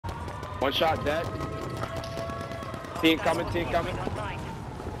One shot dead. Team coming, team coming.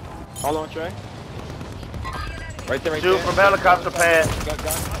 Hold on, Trey. Right there, right Shoot there. from helicopter pad.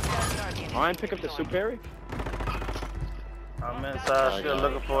 Gun. I ain't pick up the Superi. I'm inside, still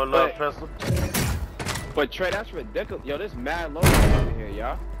looking for a little pistol. But Trey, that's ridiculous. Yo, there's mad loads over here,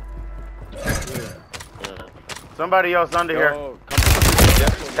 y'all. Somebody else under here. Come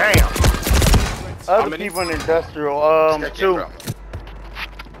Damn. Other people in industrial, 2.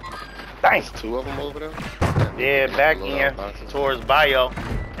 Thanks. 2 of them over there? Yeah, back in towards Bio.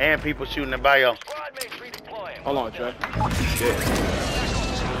 And people shooting at Bio. Hold on, Trey. Shit.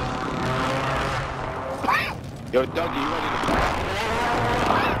 Yo, Dougie, you ready to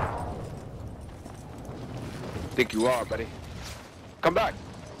fight? Think you are, buddy. Come back.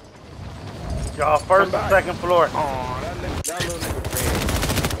 Y'all first and second floor. Oh, that little nigga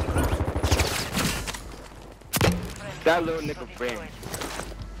friend. That little nigga friend.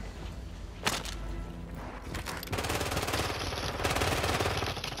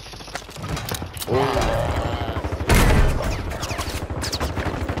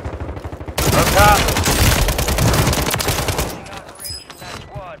 Up top.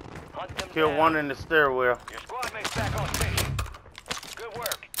 Kill one in the stairwell. Your squad mates back on station. Good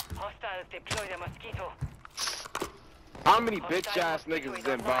work. Hostiles deploy the mosquito. How many bitch ass niggas is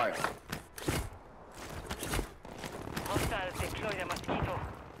in bio? Hostiles deploy the mosquito.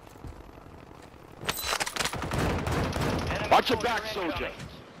 Watch your back, soldier.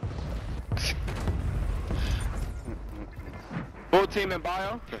 Full team in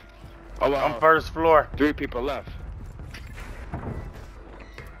bio? Oh, I'm first floor. 3 people left.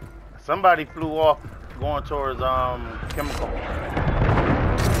 Somebody flew off going towards chemical.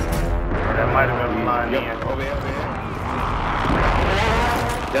 That might have been flying in. Over here, over here.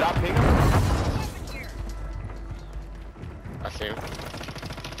 Did I ping him? I see him.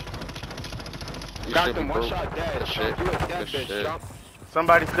 Got them one shot dead. Good shit. You a dead Good bitch, shit. jump.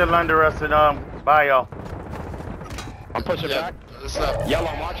 Somebody still under us in bio. I'm pushing back. It's up. Yellow,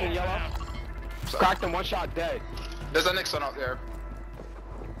 I'm watching yellow. Cracked him one shot dead. There's a next one out there.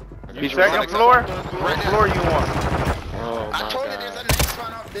 He's Second floor? What floor you on? Oh my I told you God. there's a next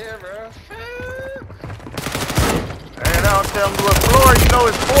one up there, bro. And I don't tell me what floor, you know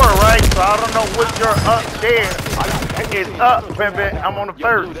it's 4, right? So I don't know what you're up there. It's up, baby. I'm on the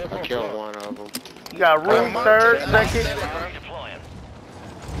first. I killed one of them. You got room, third, second.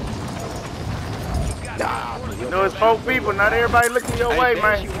 You know it's 4 people, not everybody looking your way,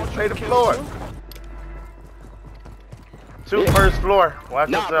 man. Stay the floor. 2 first floor. Watch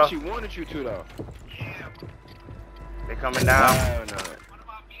Nah, but yourself. she wanted you to though. They coming down. No.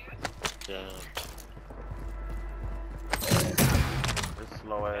 Yeah. This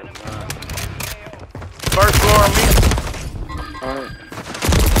slow ass man. First floor on me. Alright.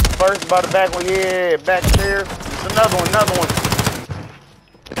 First by the back one, yeah, back stairs. There's another one, I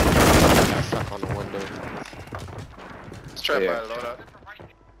stuck on the window. Let's try by the loadout.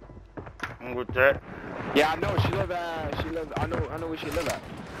 I'm with that. Yeah, I know. She live I know where she live at.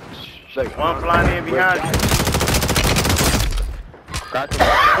 She's like, One flying in behind you. Got the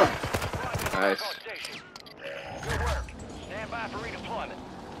nice. Good work. Stand by for redeployment.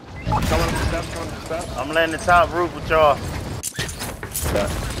 Coming up the steps. I'm letting the top roof with y'all.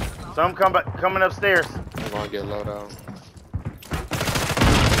 Some coming upstairs. I'm gonna get low down.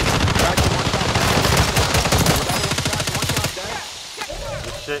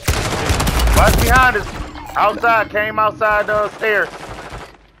 Good shit. Watch behind us. Outside, came outside the stairs.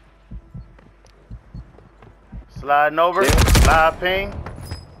 Sliding over. Slide ping.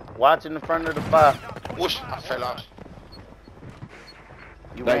 Watching the front of the fire. Whoosh, I fell out.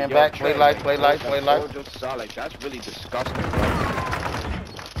 You ran back. Play light. Just solid. That's really disgusting, bro.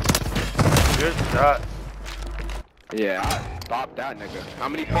 Good shot. Yeah, I bopped that nigga. How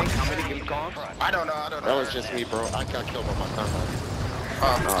many points? How many game calls? I don't know. That was just me, bro. I got killed by my combat.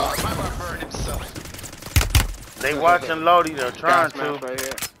 My boy burned himself. They watching Lodi. They're trying to. Right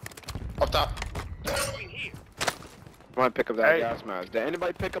here. Up top. I want to pick up that Hey. gas mask. Did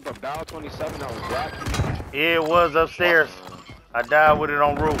anybody pick up a Val 27 that was black? Yeah, it was upstairs. I died with it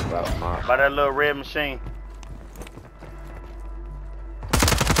on roof. That's mine. By that little red machine.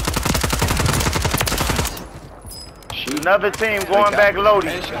 Shoot. Another team going back Lodi.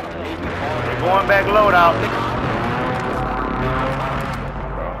 They're going back loadout.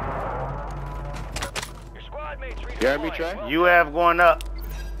 Your squad mates redeploying. You heard me, Trey? You have going up.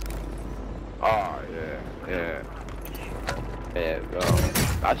 Oh, yeah.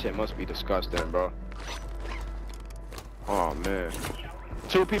 That shit must be disgusting, bro. Oh, man.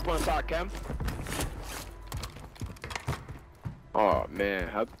 2 people inside, Cam. Oh man,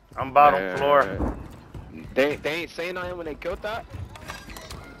 I'm bottom man. floor. They ain't saying nothing when they killed that.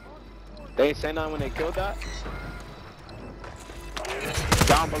 They ain't saying nothing when they killed that.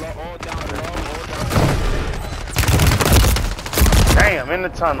 Down below, all down below, all down below. Damn, in the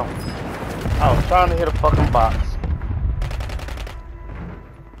tunnel. I was trying to hit a fucking box.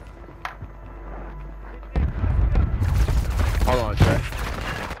 Hold on, Trey.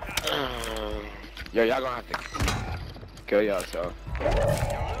 Yo, y'all gonna have to kill yourself.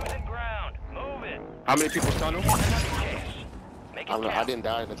 Losing ground. Move it. How many people tunnel? Make it I count. didn't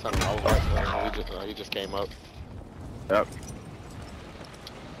die in the tunnel. I was right. He just came up. Yep.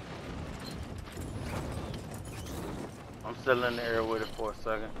 I'm still in the air with it for a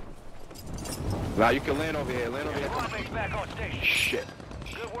second. Now you can land over here. Land over here. Squad mates back on station. Shit.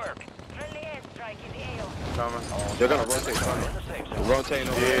 Good work. Friendly airstrike in AO. Coming. They're gonna rotate tunnel. In the safe zone. Rotating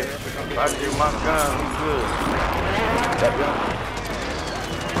over Yeah. here. If I get my gun, I'm good. Yep, yep.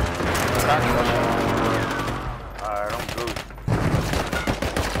 Alright, I'm good.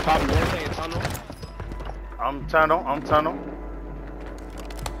 Probably rotating tunnel. I'm tunnel.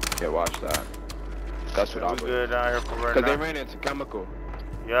 Yeah, watch that. That's what I We would. good down here for right Cause they now. ran into chemical.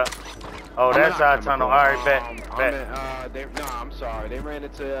 Yep. Oh, that's not our tunnel. chemical. Alright, bet. I Bet. mean, I'm sorry. They ran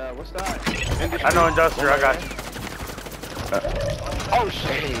into what's that? I know industrial, I got you. Oh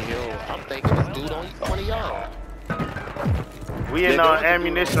shit! Yo, I'm thinking this dude on one of y'all. We in the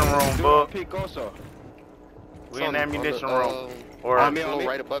ammunition room, bub. Peak also. We in the ammunition on room. Or on me, floor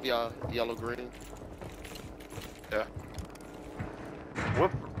right above y'all, yellow green. Yeah.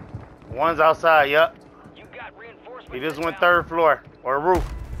 whoop. One's outside, yep. You got reinforcements. He just went inbound. third floor. Or roof.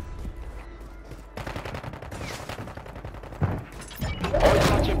 Always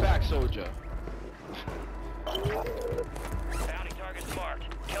watch your back, soldier. Bounty targets marked.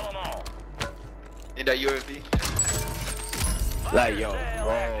 Kill them all. In the UAV. Like yo,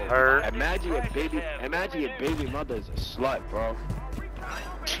 bro. Heard. Imagine your baby mother's a slut, bro.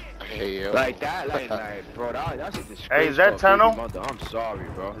 Hey yo. Like that, like bro, that's a disgrace. Hey, is that to a baby tunnel? mother. I'm sorry,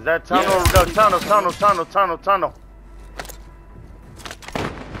 bro. Is that tunnel? Yeah. No, tunnel.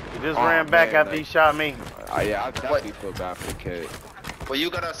 He just Oh, ran back man, after he like- shot me. Yeah, I definitely feel bad for the kid. Well, you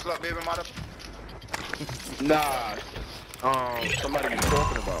got a slut baby mother? Nah, somebody you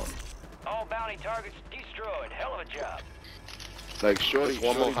talking about? All bounty targets destroyed. Hell of a job. Like Shorty, There's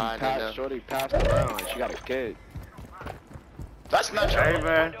one more hiding in there. Shorty passed around. And she got a kid. That's not Hey, true.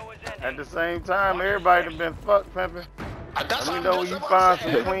 man. At the same time, everybody done been fucked, pimping. That's Let me what know I'm when just you about find to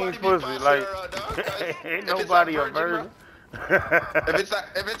some say. clean Everybody be pussy. passing Like, around, dog, 'cause ain't if it's nobody not a virgin. If it's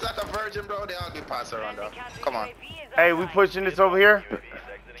like a virgin, bro, they all be passed around, dog. Come on. Hey, we pushing this over here?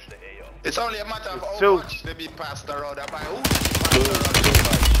 It's only a matter of It's how two. much they be passed around. By who?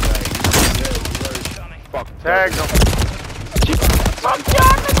 Fuck. Tag them.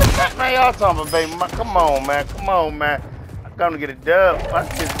 Man, y'all talking about baby mama. Come on, man. I'm gonna get a dub. I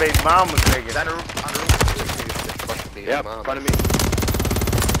this baby mama's Is nigga. that a roof? On the roof? Fuck me, Yep, mom. in front of me.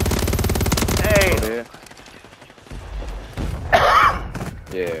 Hey, Over here.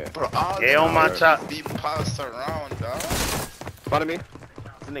 Yeah. Bro, all Yeah, on my the top. be passed around, dog. Front of me.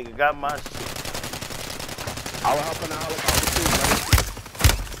 this nigga got my shit. I will help in the helicopter too, buddy.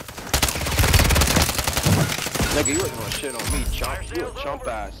 Nigga, you wasn't gonna shit on me, chump. You a chump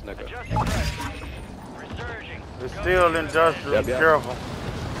ass nigga. Adjusting pressure. Resurging. It's still industrial. Yep, Be yep. careful.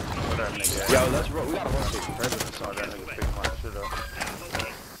 Where that nigga at? Yo, let's roll. We gotta rotate the president. Oh, that nigga picked my shit up.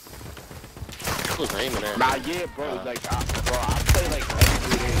 Who's aiming at? Nah, yeah, bro. Like, I play like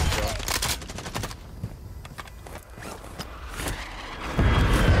every 3 days, bro.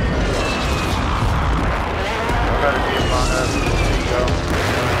 I gotta get my ass.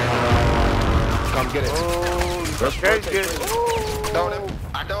 Come get it. Oh, Let's okay, rotate get president. it. Down him.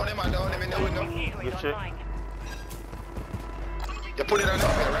 I down him in the window. Good shit. You put it on the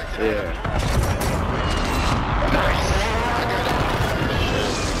floor, right? Yeah. Nice. I got it.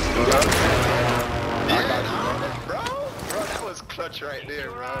 You got it? Yeah, bro, that was clutch right there,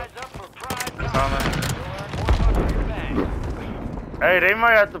 bro. Rise up for pride. Coming. Hey, they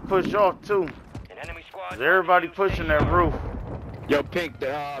might have to push off too. An enemy squad. 'Cause everybody pushing that roof. Yo, Pink,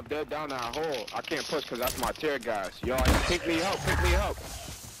 they're down that hole. I can't push because that's my tear gas. Yo, pick me up.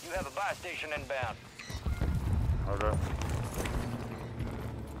 You have a buy station inbound. Hold up.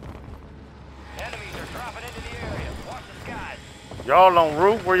 Enemies are dropping into the area. Watch the skies. Y'all on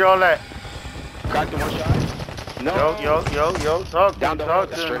roof? Where y'all at? Cracked the one shot. No. Yo. Talk Down the hall.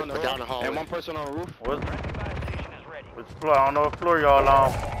 to straight me. down the hallway. And one person on the roof. What? Friendly buy station is ready. Which floor? I don't know what floor y'all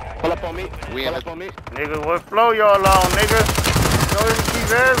on. Pull up on me. We Pull in up on me. Nigga, what floor y'all on, nigga? Don't even keep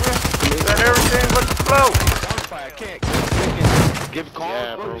asking. Done everything but the floor. Gunfire. Can't. Give calls,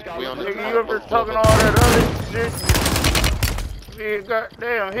 Yeah, bro. bro, You gotta we let on them the- Nigga, know. you ever talking all that other shit? Yeah,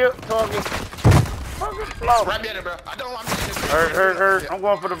 goddamn hip talking. Fucking flow. Right behind it, bro. I don't want to be Hurt. I'm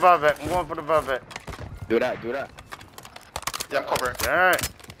going for the buyback. Do that. Yeah, I'm covering. Alright.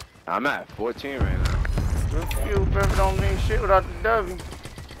 I'm at 14 right now. Good for you, baby. Don't mean shit without the W.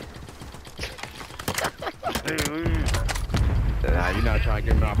 Nah, you not trying to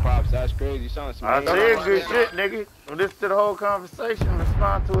give me my props. That's crazy. You sound I smart. said good shit, nigga. Well, this to the whole conversation.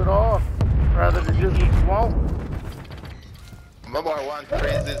 Respond to it all, rather than just what you want. My boy want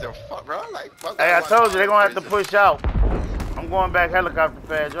praises and fuck, bro. Like, fuck. Hey, I told you they're gonna have to push out. I'm going back helicopter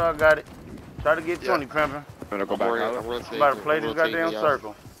pad. Y'all got it. Try to get 20, pimpin'. I'm gonna go I'm back worried, out. I'm rotating, I'm about to play this I'm rotating, goddamn y'all.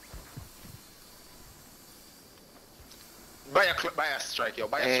 circle. Buy a strike, yo.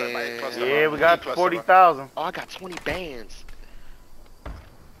 Buy a strike. Buy a cluster. Yeah, bro. we got Cluster, 40,000. Oh, I got 20 bands.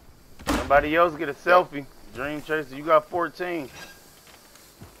 Somebody else get a selfie. Dream Chaser, you got 14.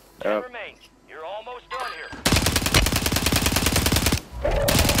 Ten remain. You're almost done here.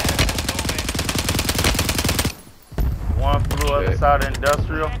 One flew other side of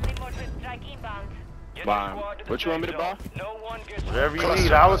industrial. Friendly mortar strike inbound. Get Bomb. your squad to the What you want me to safe buy? zone. No one gets Whatever you Cluster,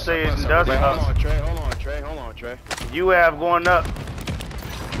 need, I would say cluster, it's cluster. Wait, industrial. hold on, Trey. You have going up.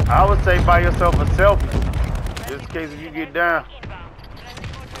 I would say buy yourself a selfie. Just in case if you get down. Inbound. Friendly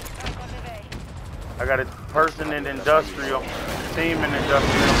mortar strike on the way. I got a person in industrial. Team in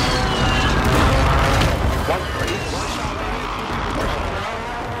industrial.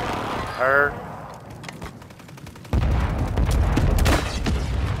 Heard.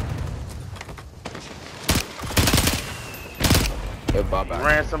 Hey, bye bye.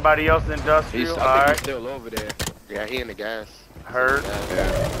 Ran somebody else He's, industrial. I think he's Alright. still over there. Yeah, he in the gas. Heard.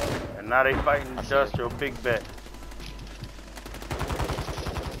 Yeah. And now they fighting industrial. Big bet.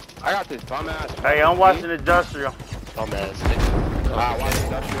 I got this bum ass. Hey, I'm watching industrial. Dumbass. Watch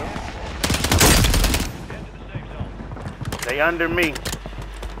industrial. They under me.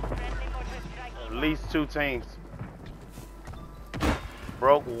 Friendly mortar strike At inbound. least 2 teams.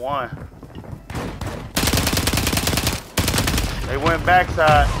 Broke 1. They went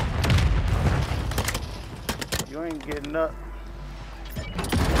backside. You ain't getting up.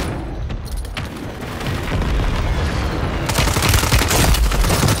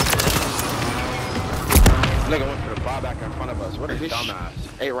 Nigga went for the buyback in front of us. What a This dumbass.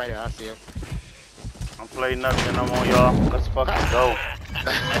 Hey, right here, I see him. I'm playing nothing. I'm on y'all. Let's fucking go.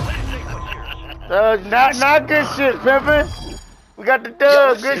 Not good shit, pimpin'. We got the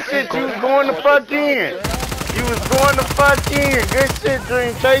dub. Good shit. You was going the fuck in. You was going the fuck in. Good shit,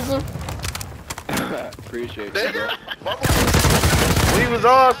 Dream Chaser. Appreciate you, bro. We was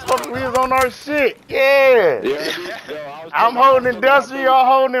all fucking. We was on our shit. Yeah. I'm holding industrial. Y'all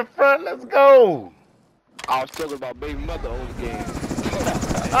holding in front. Let's go. I was talking about baby mother all the game.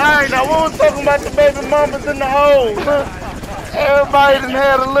 Alright, now we was talking about the baby mamas in the holes, huh? Everybody done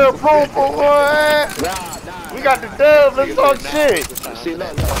had a little poom for one. We got the dub. Let's talk shit. See,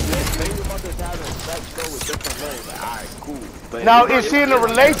 look, baby mother's having sex though with different men. Like, alright, cool. But Now, is she in a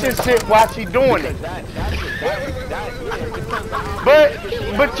relationship while she doing it?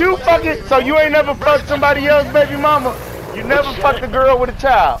 But you fucking, so you ain't never fucked somebody else, baby mama? You never fucked a girl with a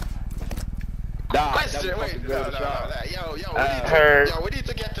child? Question, wait, no. Yo, we need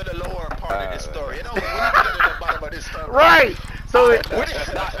to get to the lower part of this story. You know, we need to get to the bottom of this story. Right. So,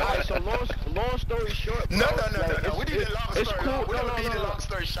 So long story short, bro, No. like, We need a long it's story. cool. We don't need a long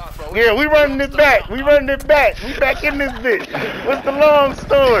story short, bro. yeah, we running it back. We running it back. We back in this bitch. What's the long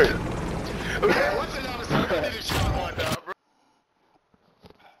story? Okay, what's the long story? We need a short one, dog, bro.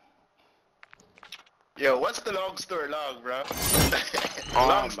 Yo, what's the long story long, bro?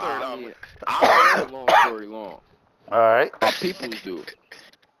 Long story long. I don't know long story long. Alright. Our people do.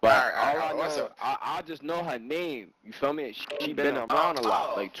 But Alright, all I what's know, up? I just know her name. You feel me? She been around a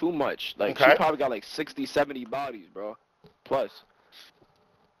lot, like too much. Like Okay. she probably got like 60, 70 bodies, bro. Plus.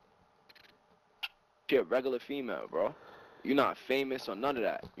 She a regular female, bro. You're not famous or none of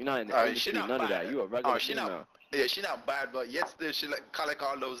that. You're not in the industry, none of that. You a regular female. Yeah, she not bad, but yet still she like collect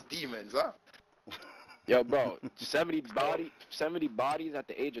all those demons, huh? Yo, bro, 70 bodies at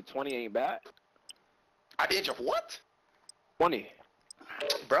the age of 20 ain't bad. At the age of what? 20.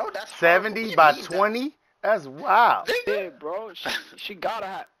 Bro, that's 70 by 20? That's wild. Yeah, bro. She gotta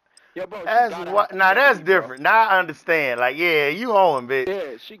have. Yo, bro. That's what. Now that's different. Now I understand. Like, yeah, you hoeing, bitch.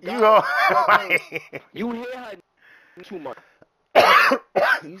 Yeah, she You got. hoeing. You hear her too much.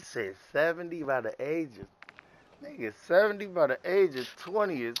 You said 70 by the age of. Nigga, 70 by the age of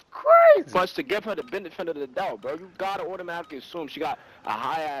 20 is crazy. Plus, to give her the benefit of the doubt, bro, you gotta automatically assume she got a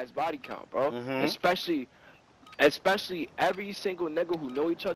high ass body count, bro. Mhm. Especially Especially every single nigga who know each other.